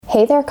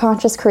Hey there,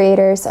 conscious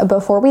creators.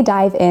 Before we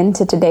dive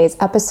into today's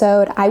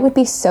episode, I would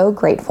be so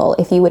grateful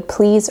if you would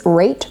please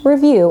rate,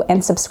 review,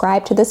 and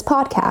subscribe to this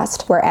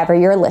podcast wherever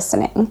you're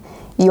listening.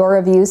 Your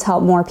reviews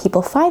help more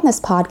people find this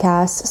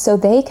podcast so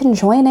they can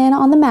join in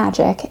on the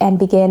magic and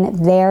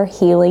begin their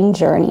healing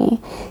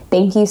journey.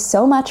 Thank you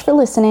so much for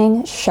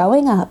listening,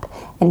 showing up,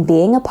 and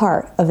being a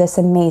part of this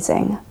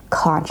amazing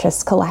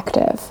conscious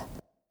collective.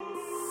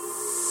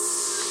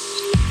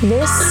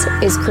 This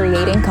is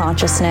Creating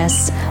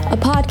Consciousness, a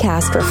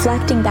podcast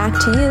reflecting back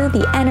to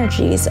you the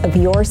energies of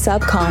your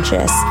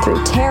subconscious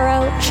through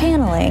tarot,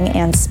 channeling,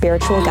 and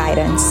spiritual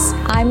guidance.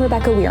 I'm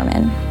Rebecca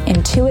Weirman,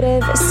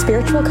 intuitive,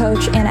 spiritual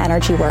coach, and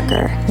energy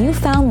worker. You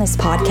found this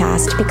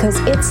podcast because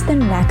it's the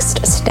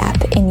next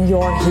step in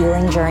your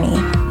healing journey.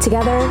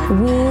 Together,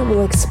 we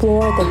will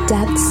explore the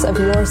depths of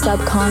your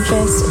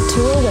subconscious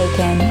to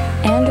awaken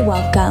and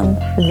welcome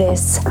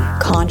this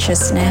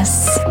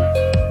consciousness.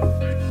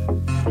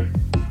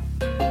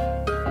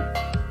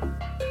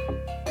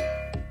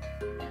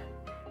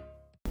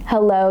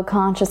 Hello,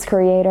 conscious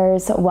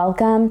creators.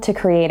 Welcome to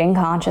Creating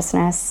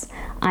Consciousness.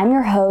 I'm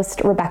your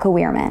host, Rebecca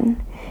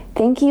Weirman.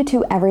 Thank you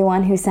to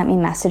everyone who sent me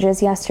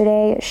messages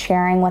yesterday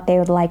sharing what they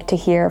would like to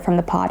hear from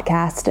the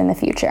podcast in the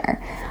future.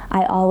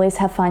 I always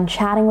have fun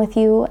chatting with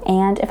you,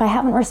 and if I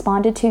haven't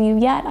responded to you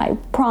yet, I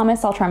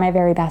promise I'll try my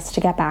very best to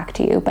get back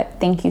to you. But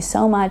thank you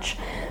so much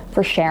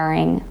for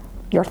sharing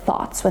your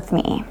thoughts with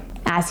me.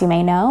 As you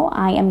may know,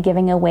 I am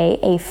giving away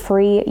a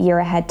free year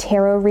ahead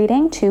tarot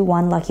reading to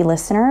one lucky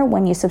listener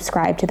when you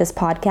subscribe to this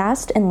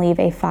podcast and leave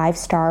a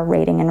 5-star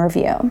rating and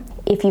review.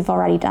 If you've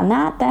already done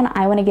that, then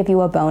I want to give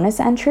you a bonus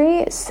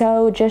entry.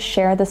 So just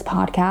share this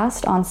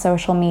podcast on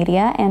social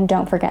media and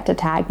don't forget to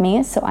tag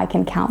me so I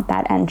can count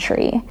that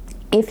entry.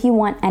 If you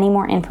want any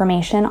more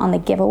information on the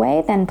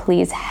giveaway, then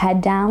please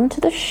head down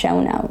to the show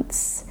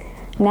notes.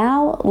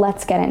 Now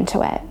let's get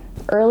into it.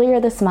 Earlier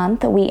this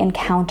month, we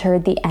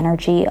encountered the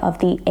energy of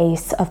the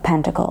Ace of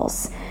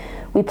Pentacles.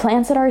 We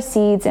planted our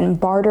seeds and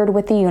bartered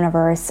with the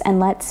universe and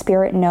let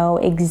Spirit know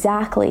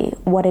exactly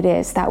what it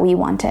is that we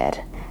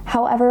wanted.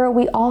 However,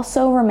 we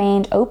also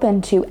remained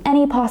open to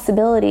any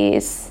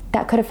possibilities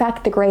that could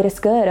affect the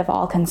greatest good of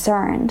all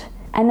concerned.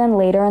 And then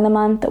later in the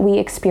month, we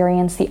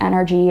experienced the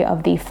energy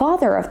of the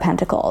Father of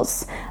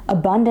Pentacles.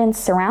 Abundance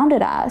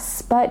surrounded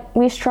us, but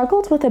we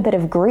struggled with a bit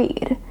of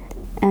greed.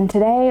 And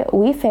today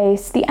we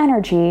face the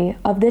energy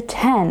of the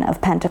Ten of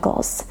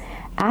Pentacles,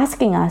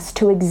 asking us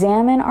to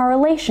examine our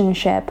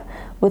relationship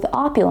with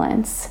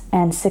opulence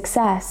and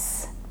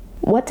success.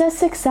 What does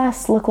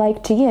success look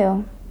like to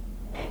you?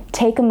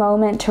 Take a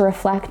moment to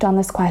reflect on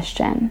this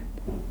question.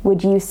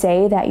 Would you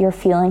say that you're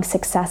feeling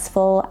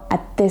successful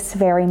at this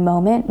very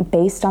moment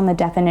based on the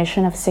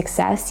definition of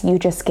success you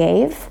just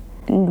gave?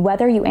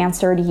 Whether you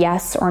answered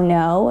yes or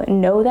no,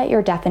 know that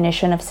your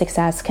definition of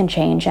success can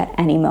change at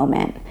any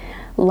moment.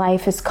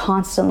 Life is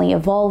constantly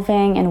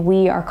evolving and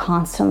we are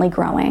constantly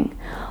growing.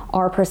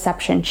 Our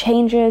perception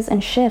changes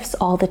and shifts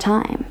all the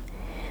time.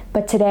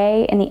 But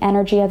today, in the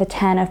energy of the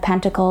Ten of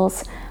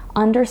Pentacles,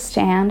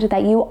 understand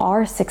that you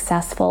are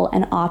successful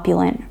and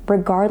opulent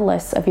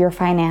regardless of your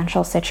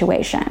financial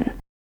situation.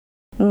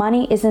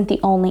 Money isn't the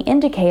only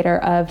indicator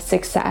of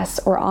success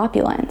or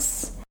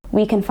opulence.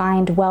 We can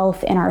find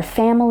wealth in our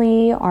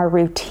family, our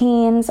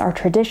routines, our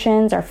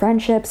traditions, our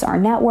friendships, our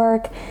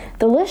network.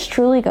 The list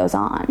truly goes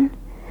on.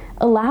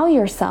 Allow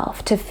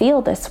yourself to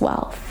feel this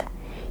wealth.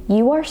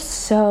 You are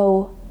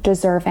so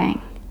deserving.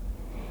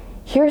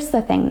 Here's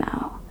the thing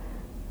though.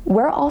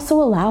 We're also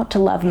allowed to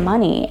love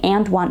money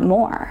and want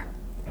more.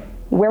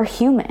 We're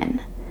human,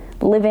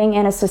 living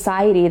in a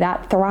society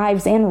that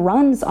thrives and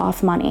runs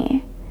off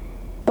money.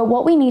 But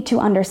what we need to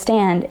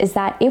understand is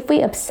that if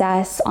we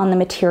obsess on the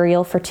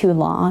material for too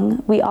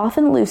long, we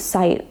often lose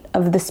sight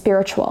of the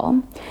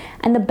spiritual.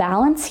 And the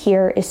balance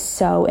here is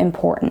so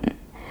important.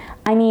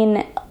 I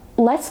mean,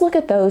 let's look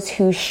at those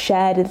who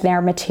shed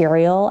their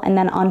material and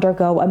then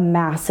undergo a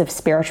massive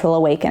spiritual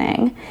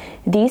awakening.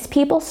 These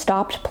people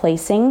stopped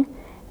placing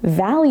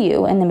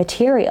value in the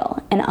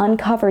material and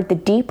uncovered the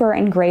deeper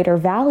and greater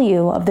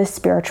value of the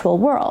spiritual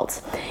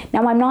world.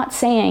 Now, I'm not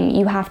saying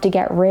you have to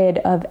get rid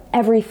of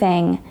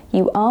everything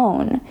you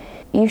own.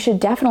 You should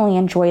definitely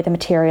enjoy the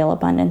material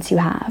abundance you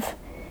have,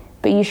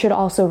 but you should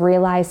also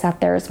realize that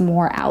there's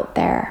more out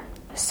there.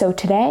 So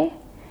today,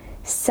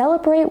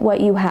 celebrate what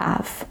you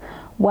have,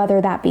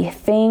 whether that be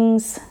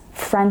things,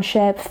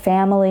 friendship,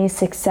 family,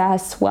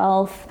 success,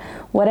 wealth,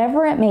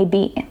 whatever it may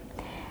be.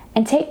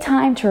 And take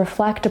time to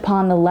reflect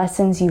upon the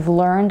lessons you've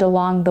learned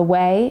along the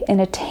way in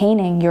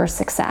attaining your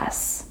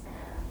success.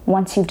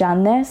 Once you've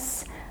done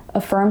this,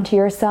 affirm to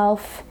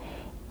yourself,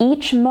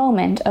 each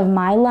moment of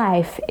my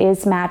life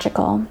is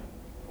magical.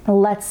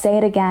 Let's say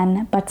it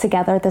again, but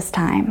together this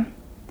time.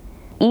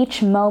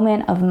 Each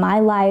moment of my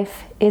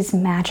life is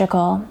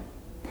magical.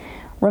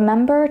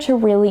 Remember to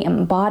really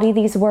embody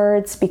these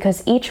words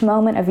because each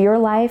moment of your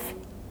life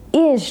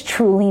is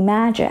truly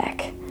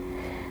magic.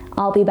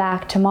 I'll be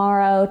back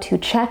tomorrow to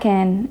check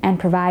in and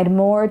provide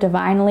more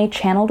divinely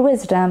channeled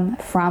wisdom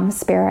from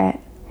Spirit.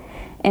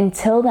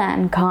 Until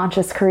then,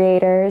 conscious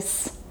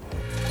creators.